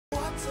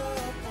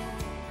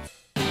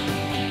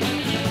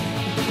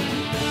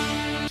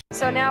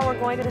So now we're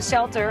going to the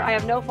shelter. I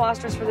have no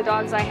fosters for the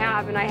dogs I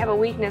have, and I have a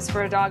weakness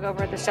for a dog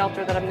over at the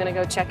shelter that I'm going to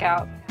go check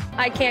out.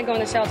 I can't go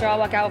in the shelter. I'll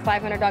walk out with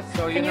 500 dogs.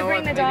 So Can you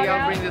bring the dog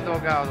out? Maybe I'll bring the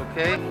dog out,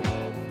 okay?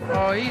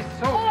 Oh, he's so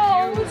cute.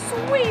 Oh,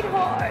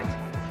 sweetheart.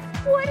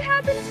 What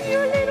happened to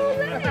your little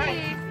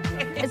leg?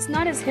 It's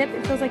not his hip.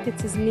 It feels like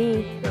it's his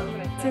knee.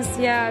 It's his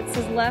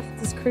left,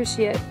 his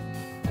cruciate.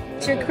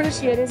 It's your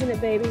cruciate, isn't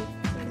it, baby?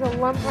 There's a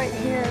lump right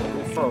here.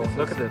 Oh,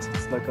 look at this.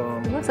 It's like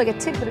It looks like a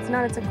tick, but it's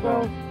not. It's a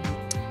growth.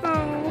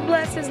 Oh,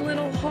 bless his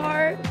little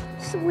heart.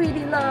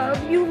 Sweetie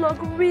love, you look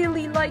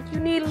really like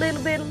you need a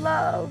little bit of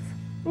love.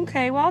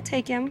 Okay, well, I'll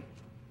take him.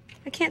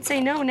 I can't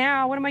say no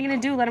now. What am I going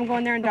to do, let him go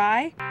in there and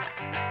die?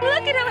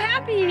 Look at how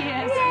happy he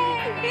is.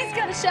 Yay. He's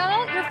got a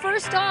shell. Your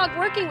first dog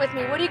working with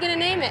me. What are you going to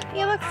name it?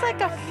 He looks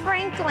like a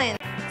Franklin.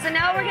 So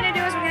now what we're going to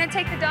do is we're going to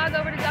take the dog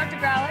over to Dr.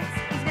 Growlix.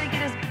 He's going to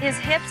get his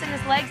hips and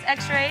his legs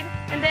x-rayed,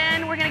 and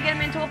then we're going to get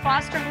him into a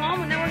foster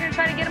home, and then we're going to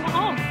try to get him a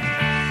home.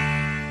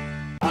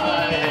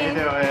 Hi, how you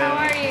doing? How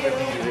are you? Good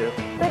to see you.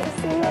 Good to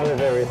see you. How is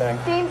everything?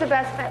 Dean's the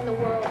best pet in the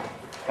world.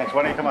 Thanks.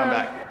 Why don't you come on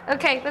back?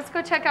 Okay, let's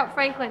go check out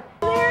Franklin.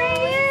 There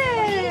he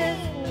is!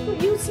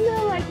 You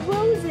smell like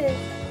roses.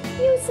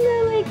 You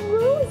smell like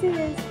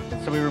roses.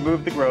 So we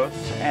removed the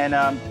growths, and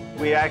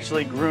we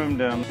actually groomed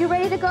them. You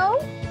ready to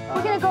go?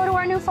 We're gonna go to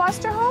our new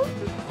foster home?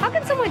 How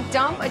can someone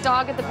dump a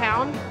dog at the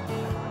pound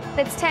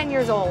that's 10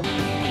 years old?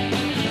 Nice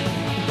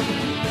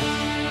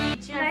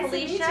to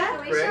meet you,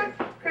 Felicia.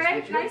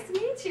 Craig, nice to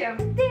meet you.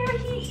 There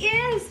he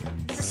is.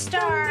 The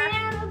star. The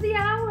man of the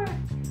hour.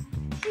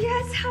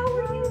 Yes, how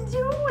are you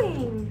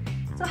doing?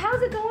 So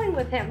how's it going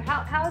with him?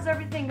 How's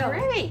everything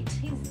going? Great.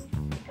 He's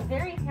a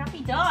very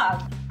happy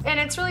dog. And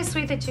it's really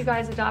sweet that you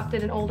guys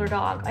adopted an older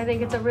dog. I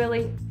think it's a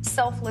really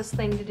selfless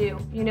thing to do.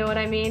 You know what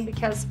I mean?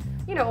 Because,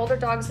 you know, older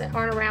dogs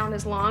aren't around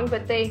as long,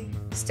 but they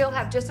still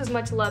have just as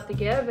much love to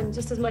give and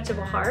just as much of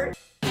a heart.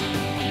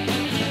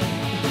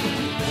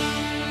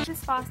 This is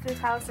Foster's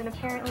house, and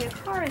apparently a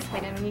car is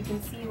hit him, and you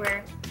can see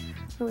where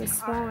he's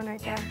swollen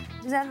right there.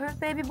 Does that hurt,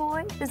 baby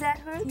boy? Does that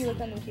hurt? You look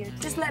under here.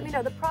 Just let me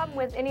know. The problem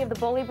with any of the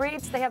bully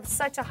breeds, they have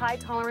such a high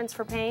tolerance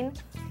for pain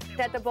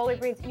that the bully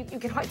breeds, you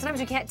can sometimes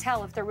you can't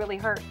tell if they're really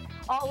hurt.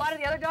 A lot of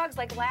the other dogs,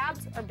 like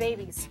labs, are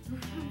babies.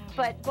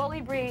 But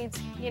bully breeds,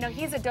 you know,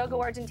 he's a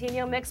Dogo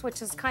Argentino mix,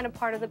 which is kind of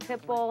part of the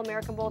Pit Bull,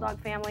 American Bulldog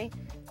family.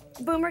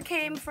 Boomer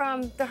came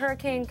from the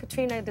Hurricane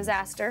Katrina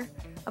disaster.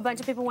 A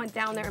bunch of people went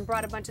down there and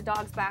brought a bunch of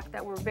dogs back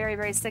that were very,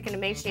 very sick and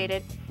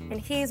emaciated.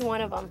 And he's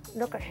one of them.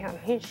 Look at him.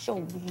 He's so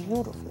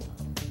beautiful.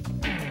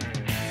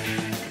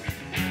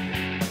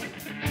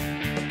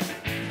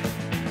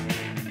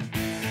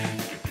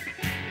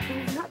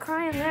 He's not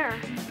crying there.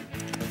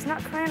 He's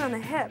not crying on the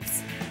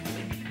hips.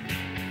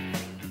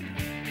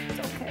 It's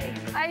okay.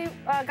 I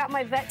got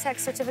my vet tech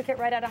certificate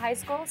right out of high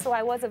school, so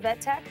I was a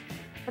vet tech.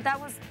 But that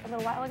was a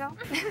little while ago.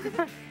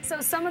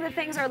 So some of the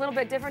things are a little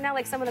bit different now,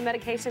 like some of the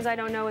medications I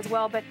don't know as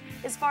well. But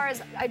as far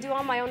as I do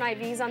all my own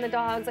IVs on the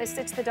dogs, I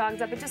stitch the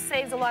dogs up. It just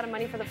saves a lot of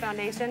money for the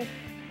foundation,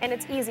 and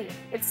it's easy.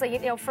 It's like, you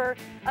know, for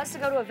us to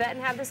go to a vet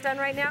and have this done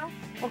right now,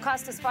 will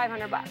cost us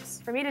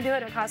 $500. For me to do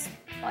it, it costs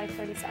like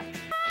 30 cents.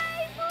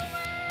 Hi,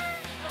 Boomer!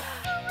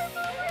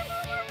 Boomer!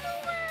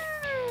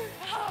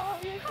 Oh,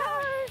 you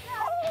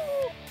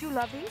do you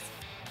love these?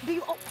 Do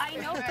you? Oh, I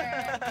know.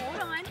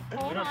 Hold on.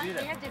 Hold on. You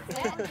have to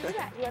sit and do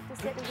that. You have to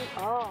sit and do.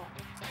 Oh,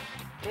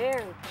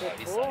 very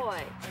good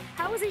boy.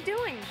 How is he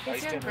doing?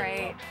 He's doing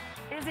great.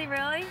 Is he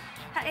really?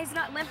 He's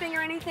not limping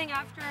or anything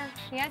after?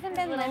 He hasn't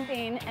been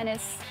limping, and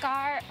his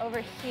scar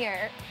over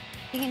here,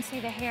 you can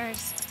see the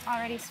hair's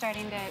already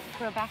starting to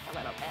grow back a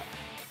little bit.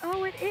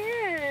 Oh, it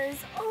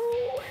is.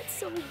 Oh, that's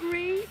so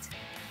great.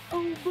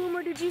 Oh,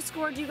 Boomer, did you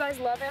score? Do you guys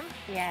love him?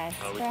 Yes,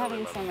 we're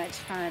having so much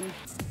fun.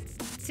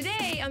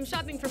 Today, I'm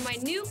shopping for my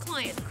new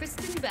client,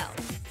 Kristen Bell.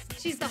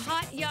 She's the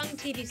hot, young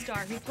TV star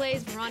who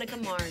plays Veronica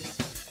Mars.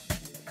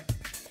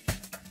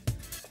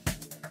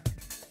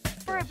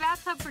 For a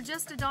bathtub for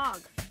just a dog.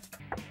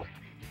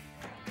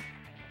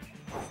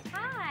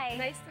 Hi.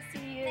 Nice to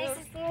see you. Nice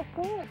to see you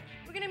too.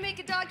 We're gonna make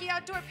a doggy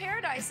outdoor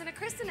paradise and a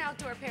Kristen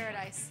outdoor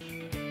paradise.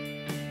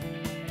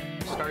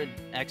 Started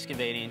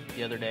excavating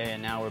the other day,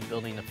 and now we're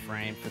building the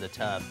frame for the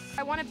tub.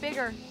 I want it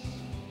bigger.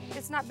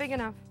 It's not big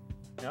enough.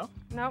 No?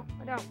 No,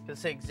 I don't.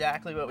 That's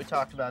exactly what we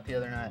talked about the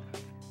other night.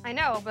 I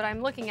know, but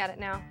I'm looking at it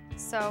now,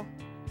 so.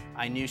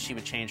 I knew she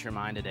would change her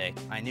mind today.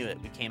 I knew it.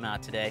 We came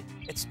out today.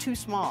 It's too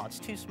small. It's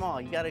too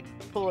small. You gotta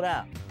pull it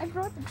out. I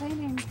brought the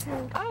painting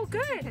too. Oh,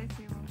 good.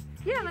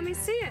 Yeah, let me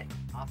see it.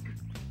 Awesome.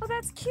 Oh,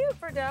 that's cute,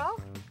 Verdell.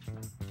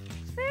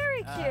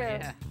 Very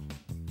cute. Yeah.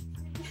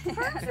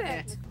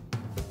 Perfect.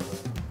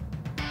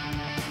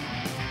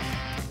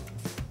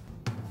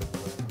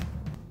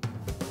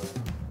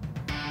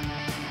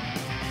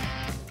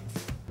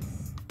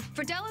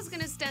 Verdella's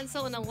gonna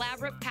stencil an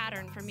elaborate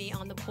pattern for me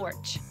on the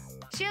porch.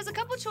 She has a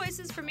couple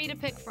choices for me to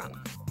pick from.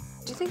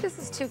 Do you think this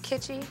is too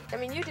kitschy? I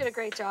mean, you did a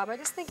great job. I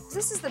just think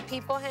this is the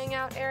people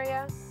hangout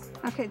area.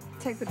 Okay,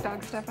 take the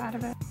dog stuff out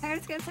of it.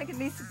 It's gonna take at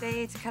least a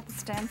day to cut the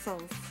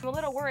stencils. I'm a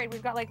little worried.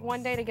 We've got like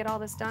one day to get all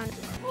this done.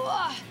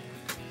 Ugh.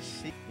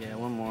 see. Yeah,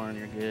 one more and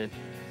you're good.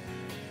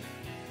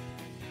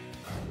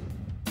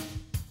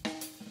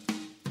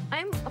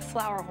 I'm a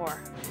flower whore.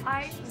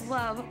 I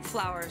love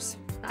flowers.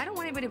 I don't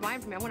want anybody buying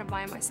from me. I want to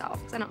buy them myself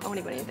because I don't owe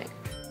anybody anything.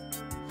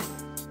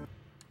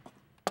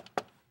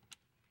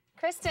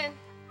 Kristen.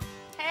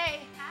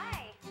 Hey.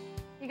 Hi.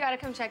 You got to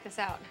come check this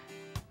out.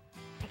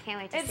 I can't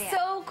wait to see it. It's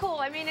so cool.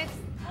 I mean, it's...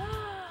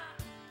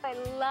 I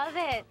love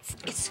it.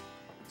 It's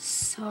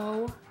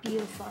so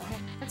beautiful.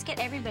 Let's get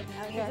everybody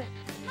out here.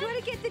 You want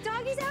to get the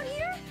doggies out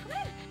here? Come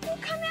on. We'll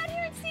come out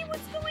here and see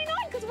what's going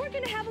on because we're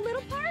going to have a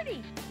little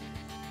party.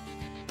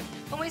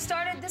 When we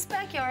started, this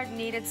backyard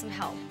needed some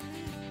help.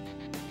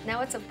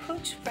 Now it's a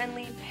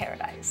pooch-friendly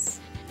paradise.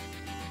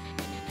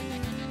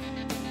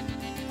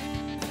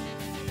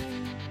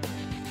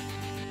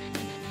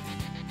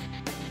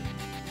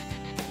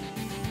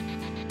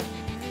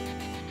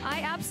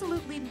 I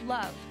absolutely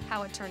love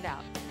how it turned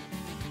out.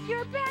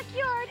 Your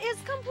backyard is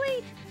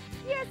complete.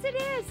 Yes, it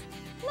is.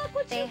 Look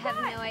what They you got.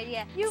 have no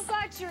idea. You've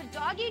got your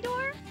doggy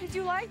door. Did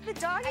you like the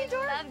doggy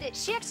door? I loved it.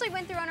 She actually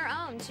went through on her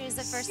own. She was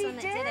the first She one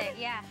that did it.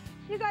 Yeah.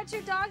 You got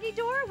your doggy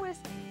door with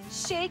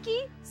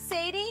Shaky,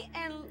 Sadie,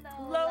 and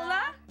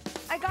Lola.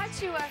 I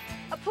got you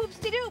a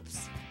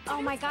poops-de-doops. Oh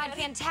my God,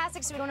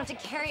 fantastic! So we don't have to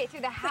carry it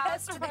through the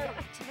house to the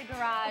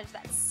garage.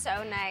 That's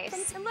so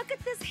nice. And look at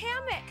this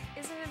hammock.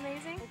 Isn't it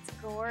amazing? It's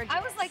gorgeous. I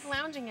was like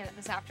lounging in it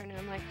this afternoon.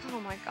 I'm like, oh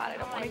my God, I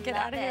don't want to I get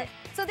love out of here. it.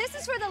 So this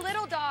is for the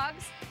little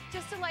dogs,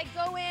 just to like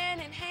go in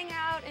and hang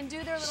out and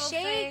do their little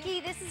thing.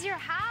 Shaky, this is your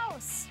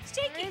house.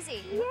 Shaky. Where is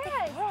he?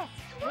 Yes. Come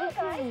on,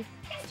 guys.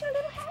 That's your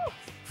little house.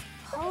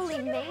 Holy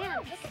man,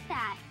 look at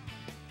that.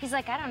 He's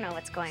like, I don't know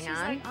what's going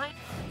on.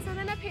 So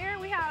then up here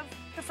we have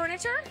the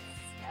furniture.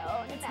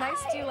 Oh, It's nice.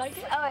 Do you like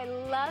it? Oh, I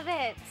love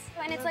it.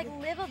 And it's like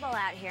livable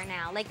out here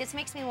now. Like this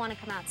makes me want to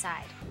come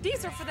outside.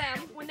 These are for them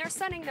when they're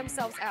sunning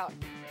themselves out.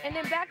 And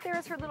then back there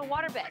is her little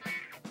water bed.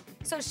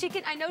 So she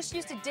can, I know she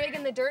used to dig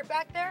in the dirt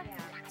back there.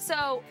 Yeah.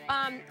 So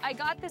I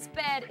got this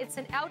bed. It's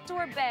an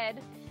outdoor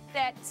bed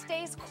that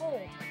stays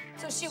cold.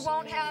 So she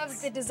won't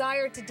have the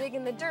desire to dig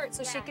in the dirt.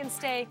 So she can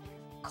stay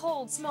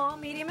cold, small,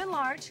 medium, and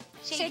large.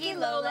 Shaky,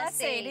 Lola,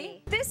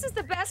 Sadie. This is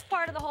the best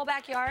part of the whole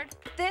backyard.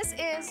 This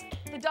is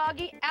the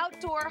doggy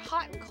outdoor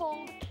hot and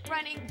cold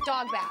running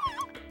dog bath.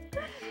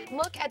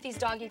 Look at these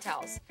doggy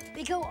towels.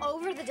 They go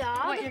over the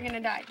dog? What, you're gonna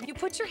die. You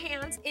put your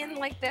hands in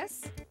like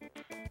this,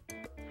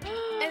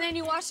 and then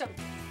you wash them.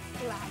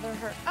 Lather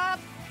her up.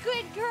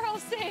 Good girl,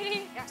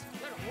 Sadie. Yes,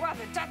 little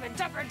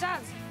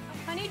rubber-dubber-dubber-dubs.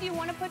 Honey, do you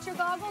want to put your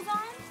goggles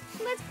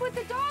on? Let's put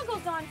the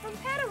goggles on from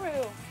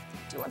Petaroo.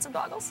 Do you want some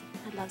goggles?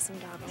 I'd love some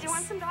goggles. Do you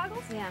want some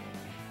goggles? Yeah.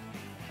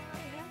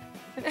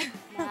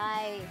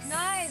 Nice.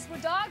 Nice, we're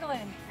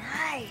doggling.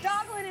 Nice.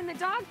 Doggling in the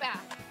dog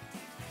bath.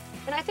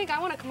 And I think I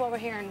want to come over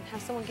here and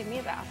have someone give me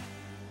a bath.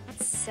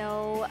 That's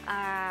so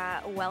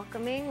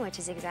welcoming, which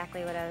is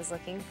exactly what I was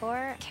looking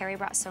for. Kari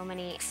brought so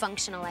many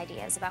functional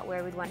ideas about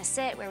where we'd want to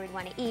sit, where we'd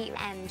want to eat,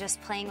 and just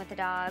playing with the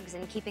dogs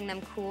and keeping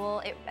them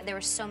cool. There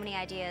were so many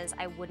ideas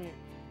I wouldn't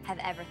have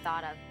ever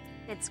thought of.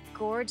 It's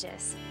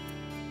gorgeous.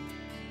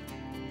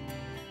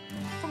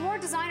 For more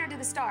Designer to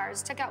the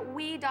Stars, check out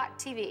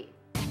we.tv.